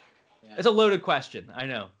it's a loaded question. I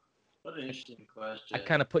know. What an interesting question. I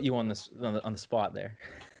kind of put you on the spot there.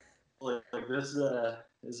 Like this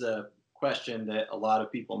is a question that a lot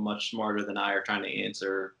of people much smarter than I are trying to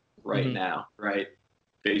answer right now, right?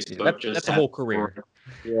 Facebook that's a whole career.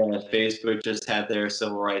 Yeah, Facebook just had their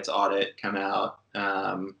civil rights audit come out.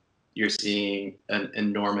 You're seeing an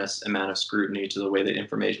enormous amount of scrutiny to the way that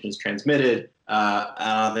information is transmitted.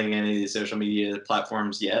 I don't think any of these social media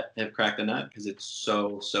platforms yet have cracked the nut because it's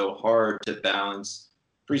so hard to balance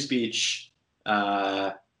free speech,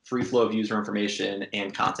 free flow of user information,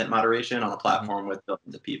 and content moderation on a platform with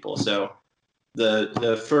billions of people. So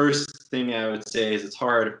the first thing I would say is it's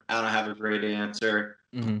hard. I don't have a great answer.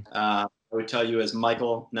 I would tell you, as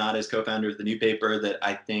Michael, not as co-founder of the New Paper, that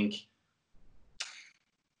I think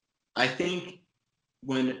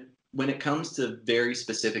when it comes to very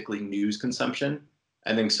specifically news consumption,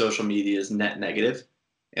 I think social media is net negative.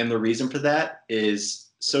 And the reason for that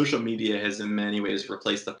is social media has in many ways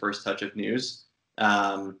replaced the first touch of news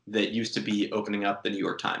that used to be opening up the New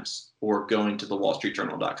York Times or going to the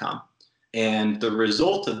wallstreetjournal.com. And the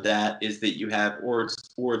result of that is that you have, or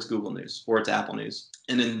it's Google News, or it's Apple News.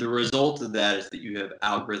 And then the result of that is that you have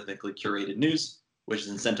algorithmically curated news, which is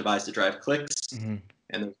incentivized to drive clicks.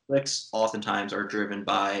 And those clicks oftentimes are driven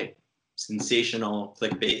by sensational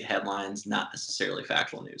clickbait headlines, not necessarily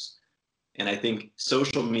factual news. And I think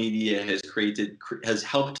social media has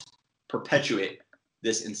helped perpetuate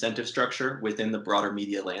this incentive structure within the broader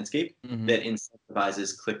media landscape that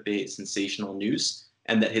incentivizes clickbait, sensational news,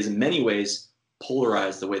 and that has in many ways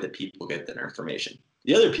polarized the way that people get their information.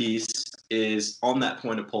 The other piece is on that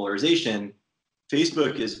point of polarization,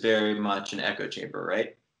 Facebook is very much an echo chamber,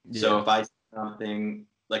 right? Yeah. So if I see something,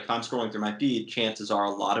 like if I'm scrolling through my feed, chances are a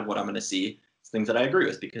lot of what I'm going to see is things that I agree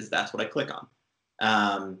with because that's what I click on.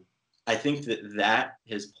 I think that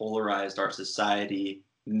has polarized our society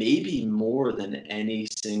maybe more than any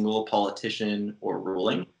single politician or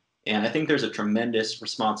ruling. And I think there's a tremendous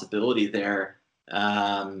responsibility there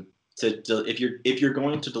if you're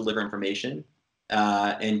going to deliver information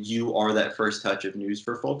and you are that first touch of news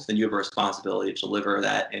for folks, then you have a responsibility to deliver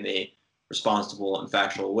that in a responsible and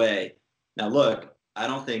factual way. Now, look, I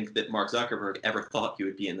don't think that Mark Zuckerberg ever thought he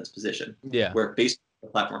would be in this position. Yeah. Where Facebook, the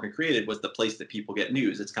platform he created, was the place that people get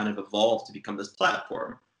news. It's kind of evolved to become this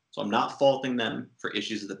platform. So I'm not faulting them for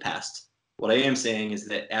issues of the past. What I am saying is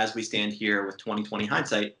that as we stand here with 2020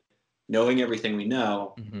 hindsight, knowing everything we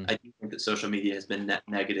know, I do think that social media has been net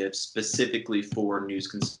negative specifically for news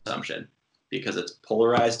consumption because it's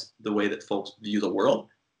polarized the way that folks view the world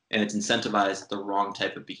and it's incentivized the wrong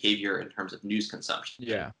type of behavior in terms of news consumption.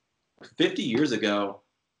 Yeah. 50 years ago,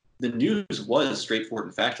 the news was straightforward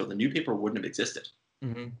and factual. The newspaper wouldn't have existed.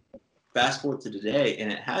 Fast forward to today,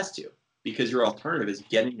 and it has to, because your alternative is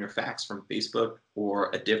getting your facts from Facebook or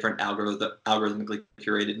a different algorithmically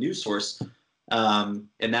curated news source. And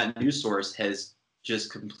that news source has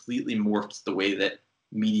just completely morphed the way that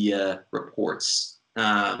media reports.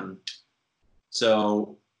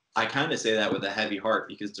 So I kind of say that with a heavy heart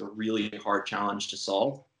because it's a really hard challenge to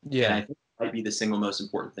solve. Yeah. And I think it might be the single most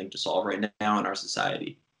important thing to solve right now in our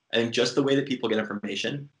society. I think just the way that people get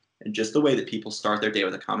information and just the way that people start their day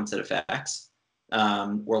with a common set of facts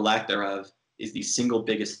or lack thereof is the single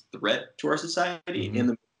biggest threat to our society and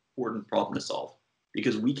the most important problem to solve.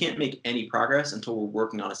 Because we can't make any progress until we're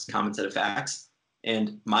working on a common set of facts.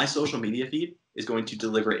 And my social media feed is going to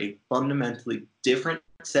deliver a fundamentally different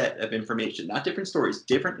set of information, not different stories,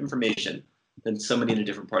 different information than somebody in a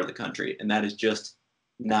different part of the country. And that is just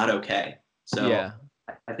not okay. So yeah.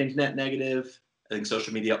 I think net negative. I think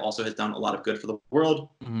social media also has done a lot of good for the world.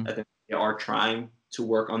 I think they are trying to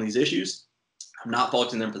work on these issues. I'm not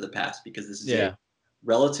faulting them for the past because this is a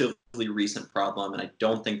relatively recent problem, and I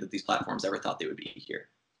don't think that these platforms ever thought they would be here.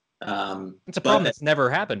 It's a problem that's never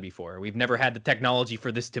happened before. We've never had the technology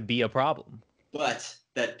for this to be a problem. But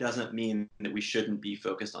that doesn't mean that we shouldn't be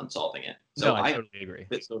focused on solving it. So no, I totally agree.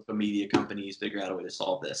 That social media companies figure out a way to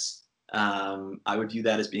solve this. I would view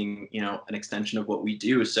that as being, an extension of what we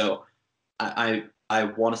do. So I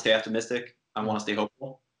want to stay optimistic. I want to stay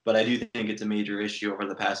hopeful. But I do think it's a major issue over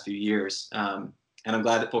the past few years. And I'm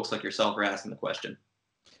glad that folks like yourself are asking the question.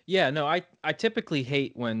 Yeah, no, I typically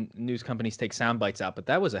hate when news companies take sound bites out, but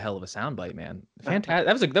that was a hell of a sound bite, man.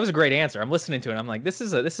 Fantastic. That was a great answer. I'm listening to it. I'm like, this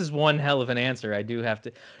is one hell of an answer. I do have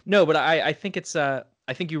to. No, but I think it's I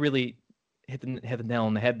think you really hit the nail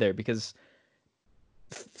on the head there because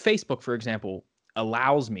Facebook, for example,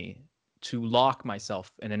 allows me to lock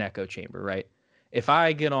myself in an echo chamber, right? If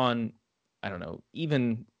I get on, I don't know,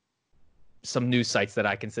 even some news sites that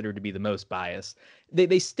I consider to be the most biased,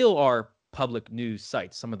 they still are public news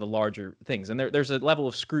sites, some of the larger things. And there's a level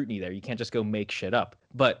of scrutiny there. You can't just go make shit up.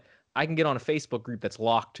 But I can get on a Facebook group that's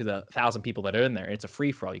locked to the 1,000 people that are in there. It's a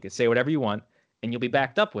free-for-all. You can say whatever you want, and you'll be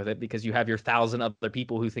backed up with it because you have your 1,000 other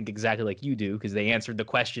people who think exactly like you do because they answered the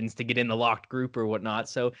questions to get in the locked group or whatnot.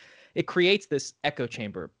 So it creates this echo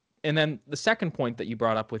chamber. And then the second point that you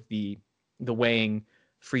brought up with the weighing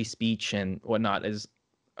free speech and whatnot is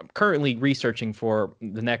I'm currently researching for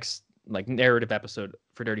the next narrative episode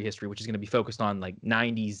for Dirty History, which is going to be focused on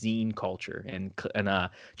 90s zine culture and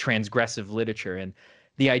transgressive literature. And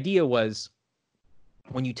the idea was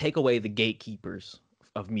when you take away the gatekeepers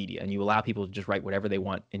of media and you allow people to just write whatever they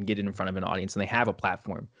want and get it in front of an audience and they have a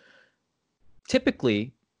platform,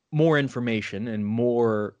 typically more information and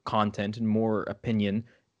more content and more opinion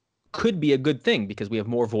could be a good thing because we have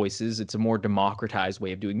more voices. It's a more democratized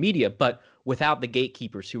way of doing media. But without the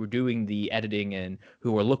gatekeepers who are doing the editing and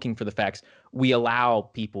who are looking for the facts, we allow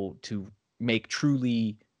people to make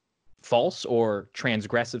truly false or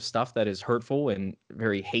transgressive stuff that is hurtful and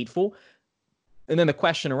very hateful. And then the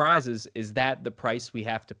question arises, is that the price we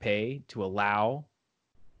have to pay to allow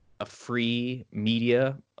a free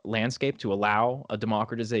media landscape, to allow a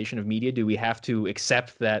democratization of media? Do we have to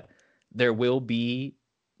accept that there will be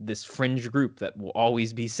this fringe group that will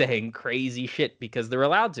always be saying crazy shit because they're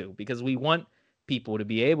allowed to, because we want people to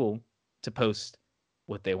be able to post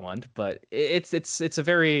what they want? But it's a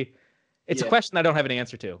question I don't have an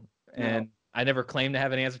answer to. And I never claim to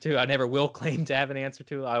have an answer to. I never will claim to have an answer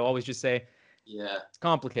to. I always just say, yeah, it's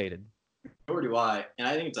complicated. nor do I. And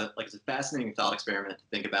I think it's a fascinating thought experiment to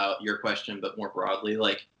think about your question, but more broadly,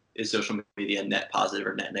 like, is social media net positive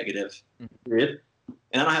or net negative? Period.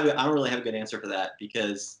 And I don't really have a good answer for that,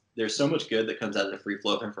 because there's so much good that comes out of the free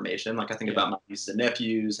flow of information. Like, I think about my nieces and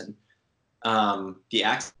nephews and the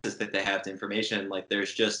access that they have to information. Like,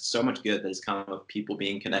 there's just so much good that has come of people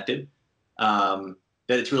being connected.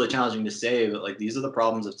 That it's really challenging to say, but like, these are the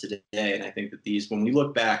problems of today. And I think that these, when we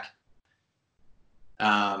look back,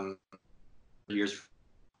 years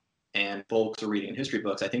and folks are reading in history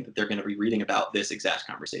books, I think that they're going to be reading about this exact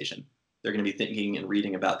conversation. They're going to be thinking and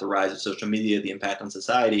reading about the rise of social media, the impact on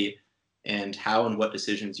society, and how and what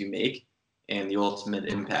decisions you make, and the ultimate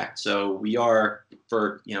impact. So we are,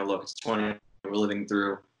 look, it's 20, we're living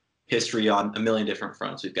through history on a million different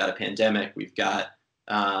fronts. We've got a pandemic, we've got,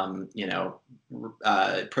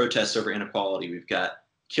 protests over inequality, we've got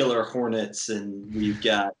killer hornets, and we've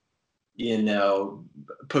got,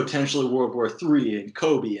 potentially World War III and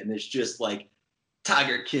Kobe, and there's just like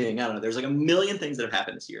Tiger King. I don't know. There's like a million things that have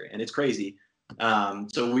happened this year, and it's crazy.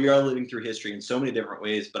 So we are living through history in so many different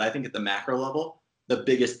ways. But I think at the macro level, the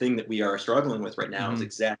biggest thing that we are struggling with right now is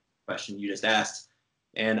exactly the question you just asked.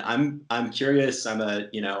 And I'm curious. I'm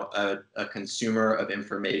a consumer of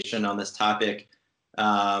information on this topic,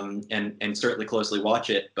 and certainly closely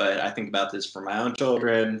watch it. But I think about this for my own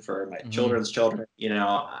children, for my children's children.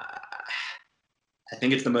 I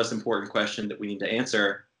think it's the most important question that we need to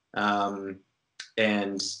answer.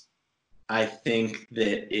 And I think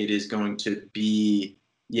that it is going to be,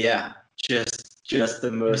 just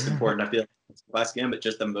the most important. I feel like it's class again, but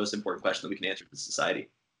just the most important question that we can answer for society.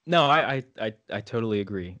 No, I totally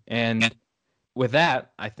agree. And with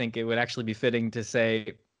that, I think it would actually be fitting to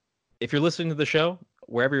say, if you're listening to the show,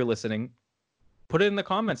 wherever you're listening, put it in the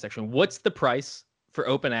comment section. What's the price for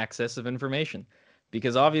open access of information?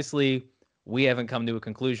 Because obviously, we haven't come to a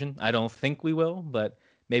conclusion. I don't think we will, but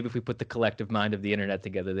maybe if we put the collective mind of the internet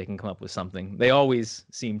together, they can come up with something. They always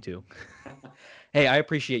seem to. Hey, I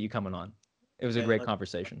appreciate you coming on. It was a great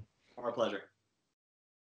conversation. Our pleasure.